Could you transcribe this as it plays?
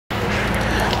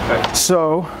Okay.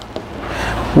 So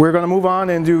we're gonna move on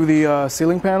and do the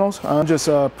ceiling panels. I'm just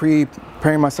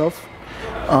preparing myself.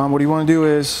 What you wanna do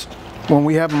is, when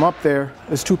we have them up there,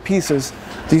 there's two pieces.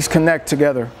 These connect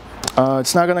together.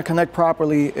 It's not gonna connect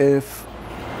properly if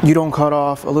you don't cut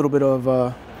off a little bit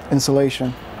of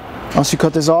insulation. Once you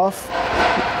cut this off,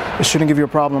 it shouldn't give you a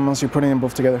problem once you're putting them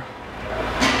both together.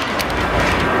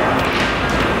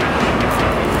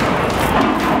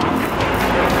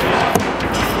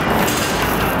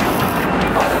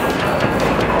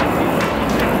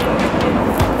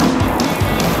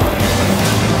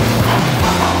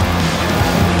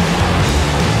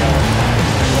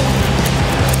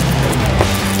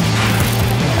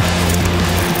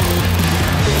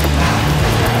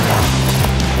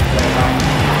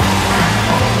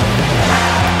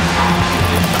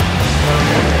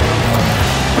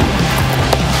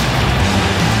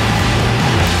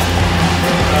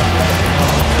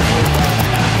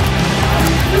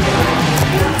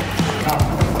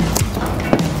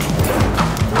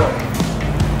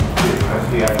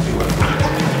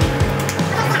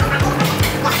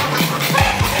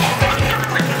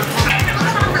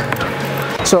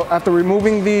 So after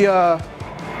removing the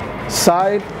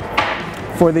side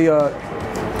for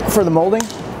the molding,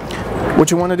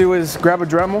 what you want to do is grab a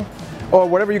Dremel or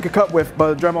whatever you could cut with,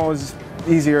 but a Dremel is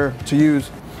easier to use.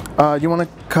 You want to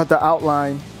cut the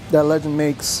outline that Legend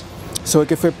makes so it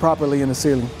can fit properly in the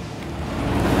ceiling.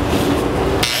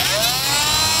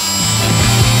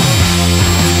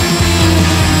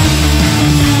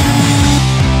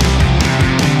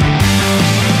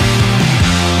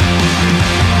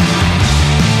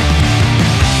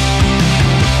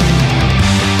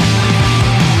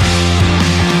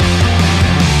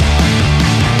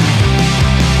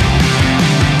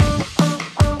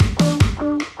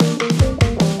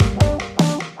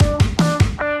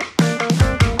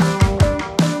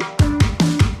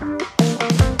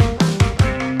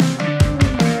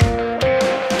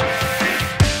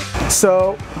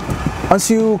 So once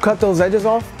you cut those edges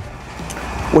off,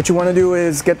 what you want to do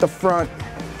is get the front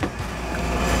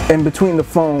in between the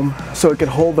foam so it can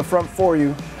hold the front for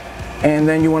you, and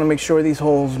then you want to make sure these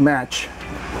holes match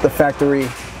the factory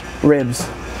ribs.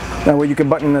 That way you can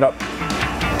button it up.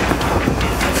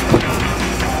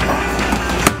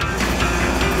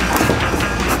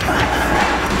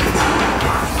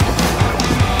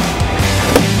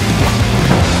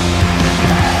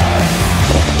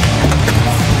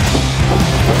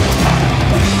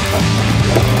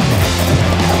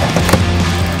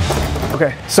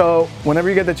 Okay, so whenever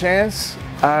you get the chance,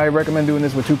 I recommend doing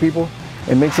this with two people.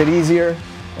 It makes it easier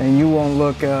and you won't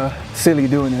look silly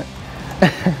doing it.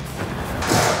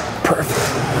 Perfect.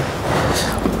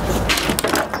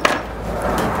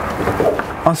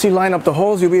 Once you line up the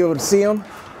holes, you'll be able to see them.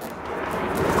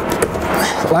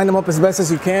 Line them up as best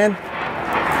as you can.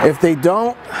 If they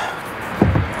don't,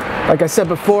 like I said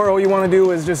before, all you want to do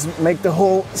is just make the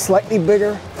hole slightly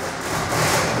bigger,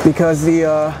 because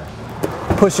the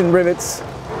pushing rivets,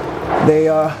 they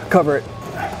cover it.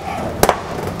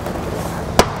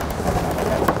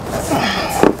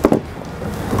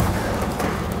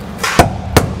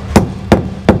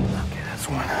 Okay, that's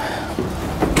one.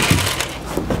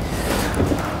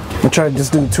 I'm gonna try to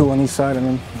just do two on each side, and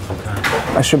then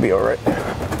I should be all right.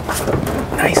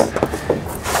 Nice.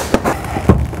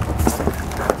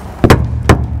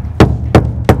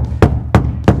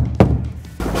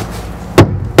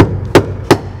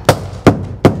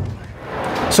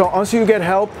 So once you get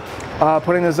help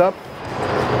putting this up,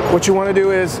 what you want to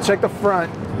do is check the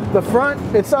front. The front,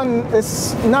 it's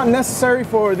not necessary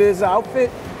for this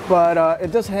outfit, but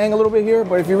it does hang a little bit here.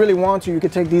 But if you really want to, you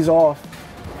could take these off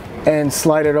and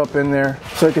slide it up in there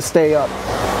so it can stay up.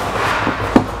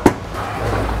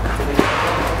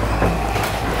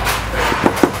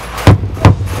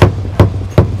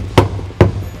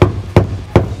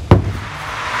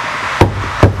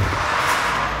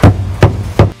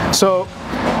 So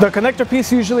the connector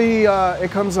piece, usually it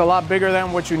comes a lot bigger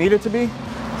than what you need it to be.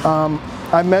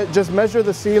 I just measure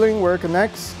the ceiling where it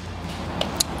connects,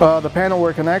 the panel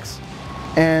where it connects,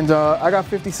 and I got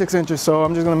 56 inches, so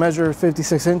I'm just gonna measure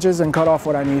 56 inches and cut off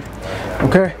what I need.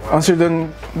 Okay, once you're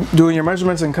done doing your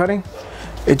measurements and cutting,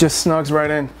 it just snugs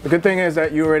right in. The good thing is that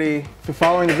if you're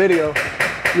following the video,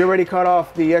 you already cut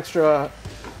off the extra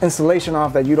insulation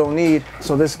off that you don't need,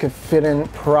 so this could fit in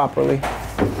properly.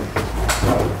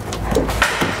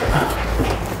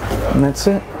 And that's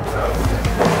it.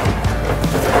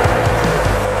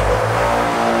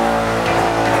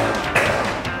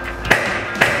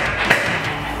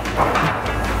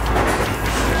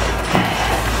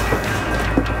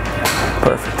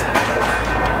 Perfect.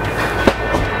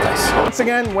 Nice. Once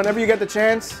again, time, whenever you get the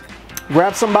chance,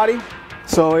 grab somebody,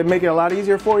 so it make it a lot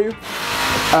easier for you.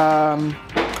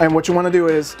 And what you want to do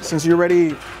is, since you're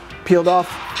already peeled off,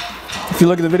 if you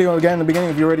look at the video again in the beginning,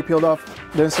 if you already peeled off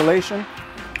the insulation,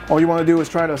 all you want to do is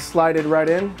try to slide it right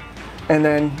in and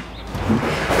then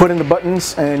put in the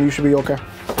buttons and you should be okay.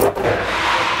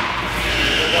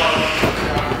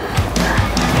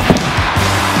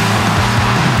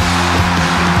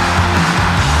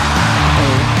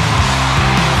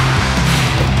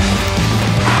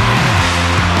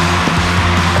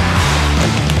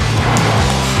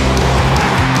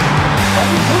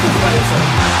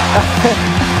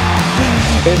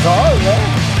 It's hard,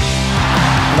 man.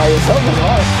 By yourself is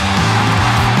hard.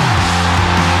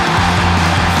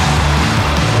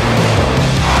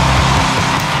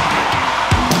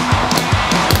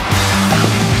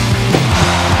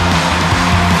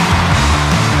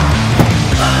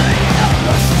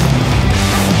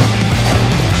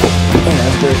 Yeah,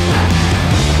 that's great.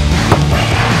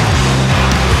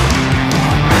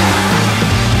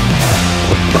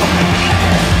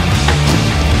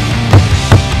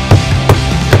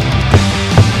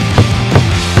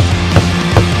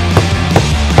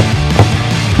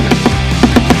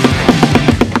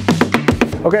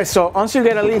 Okay, so once you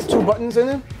get at least 2 buttons in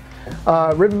it,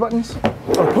 ribbon buttons,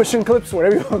 or pushing clips,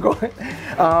 whatever you want to call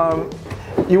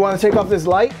it, you want to take off this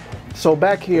light, so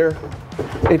back here,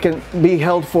 it can be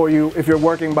held for you if you're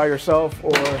working by yourself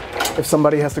or if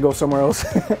somebody has to go somewhere else.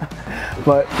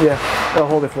 But yeah, they'll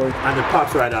hold it for you. And it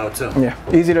pops right out too. Yeah,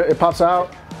 easy to, it pops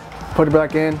out, put it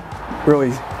back in, real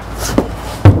easy.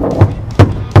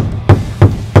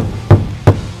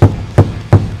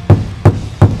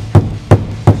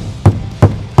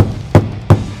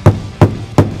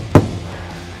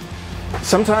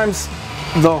 Sometimes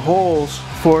the holes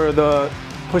for the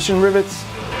pushing rivets,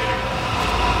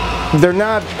 they're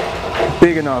not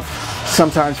big enough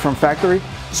sometimes from factory.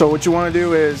 So what you want to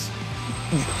do is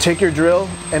take your drill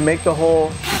and make the hole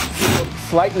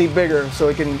slightly bigger so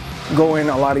it can go in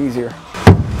a lot easier.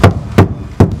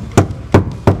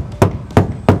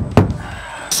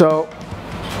 So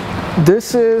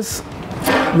this is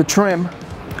the trim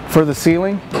for the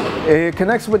ceiling. It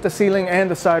connects with the ceiling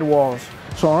and the side walls.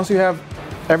 So once you have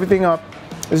everything up,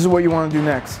 this is what you want to do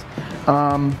next.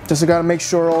 Just got to make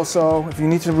sure also, if you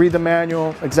need to read the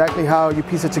manual, exactly how you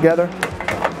piece it together,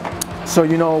 so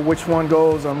you know which one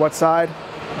goes on what side,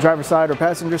 driver side or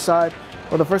passenger side.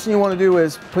 Well, the first thing you want to do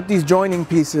is put these joining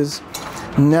pieces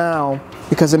now,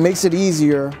 because it makes it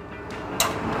easier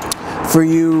for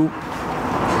you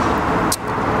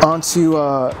onto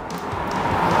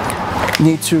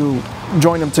need to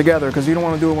join them together, because you don't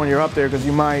want to do it when you're up there, because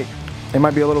it might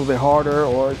be a little bit harder,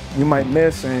 or you might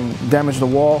miss and damage the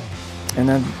wall, and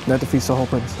then that defeats the whole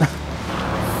purpose.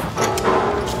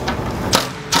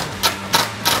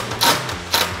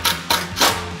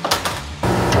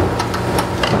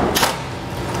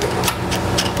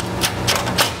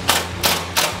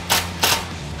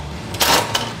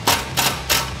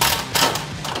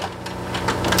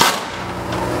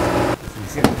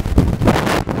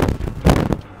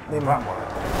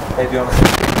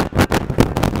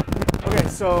 Okay,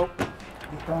 so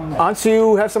once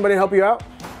you have somebody help you out,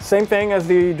 same thing as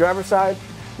the driver's side.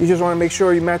 You just want to make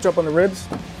sure you match up on the ribs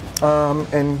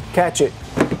and catch it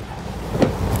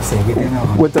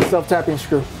with the self-tapping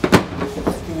screw.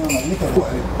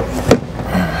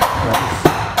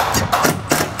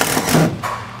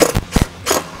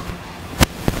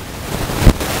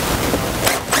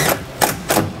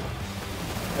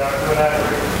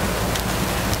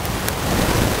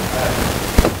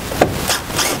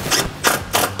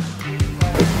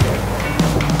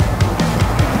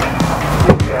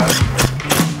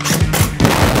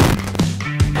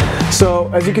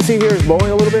 So as you can see here, it's bowing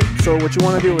a little bit. So what you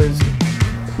want to do is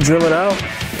drill it out.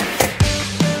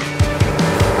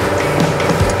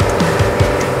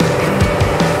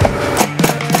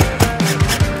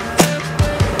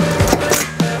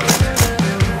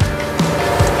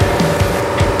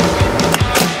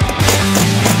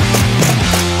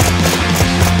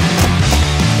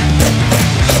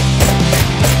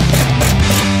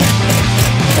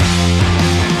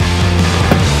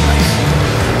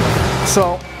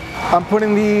 So I'm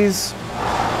putting these,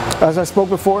 as I spoke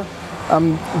before,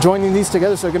 I'm joining these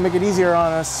together so it can make it easier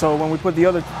on us. So when we put the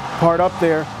other part up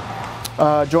there,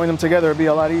 join them together, it'll be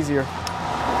a lot easier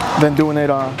than doing it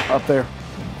up there.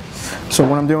 So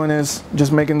what I'm doing is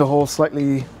just making the hole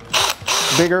slightly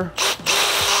bigger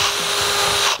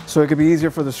so it could be easier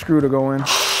for the screw to go in.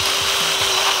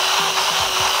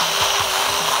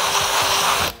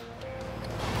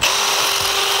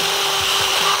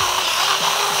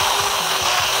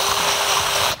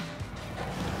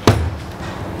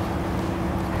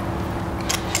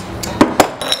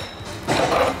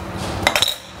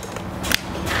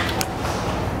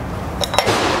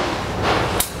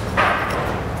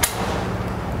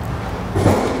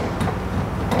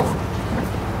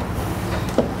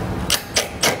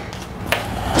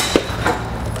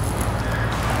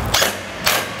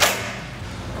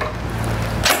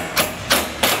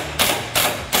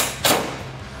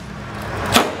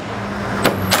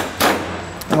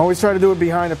 always try to do it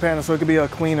behind the panel so it could be a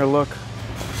cleaner look.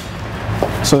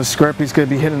 So the square piece could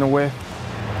be hidden away.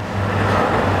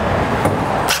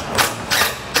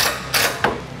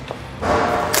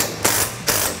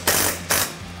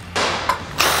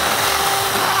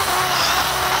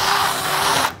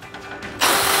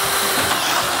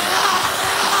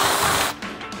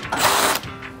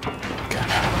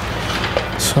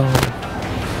 So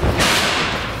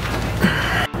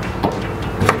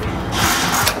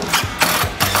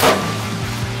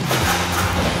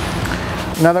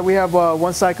now that we have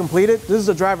one side completed, this is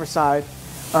the driver's side.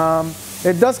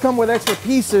 It does come with extra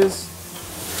pieces,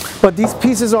 but these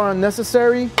pieces are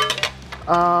unnecessary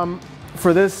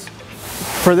for this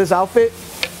outfit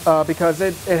because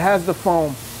it has the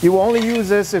foam. You will only use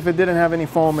this if it didn't have any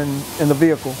foam in the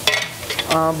vehicle.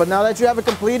 But now that you have it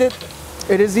completed,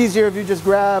 it is easier if you just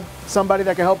grab somebody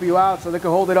that can help you out so they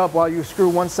can hold it up while you screw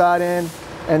one side in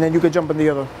and then you can jump in the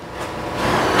other.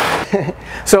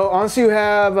 So once you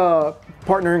have a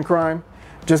partner in crime,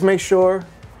 just make sure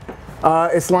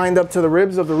it's lined up to the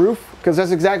ribs of the roof because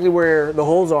that's exactly where the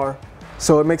holes are.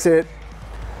 So it makes it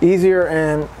easier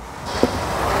and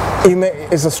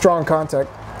it's a strong contact.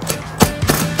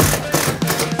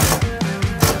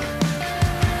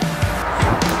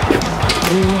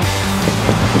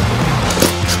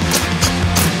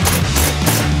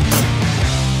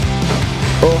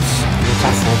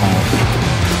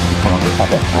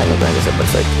 Ahí lo pueden hacer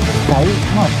perfecto. Ahí,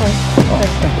 no, pues.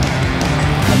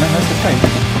 Al menos ese está ahí.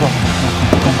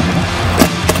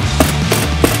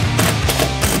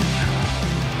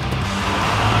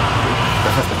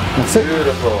 That's it.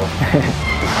 Beautiful.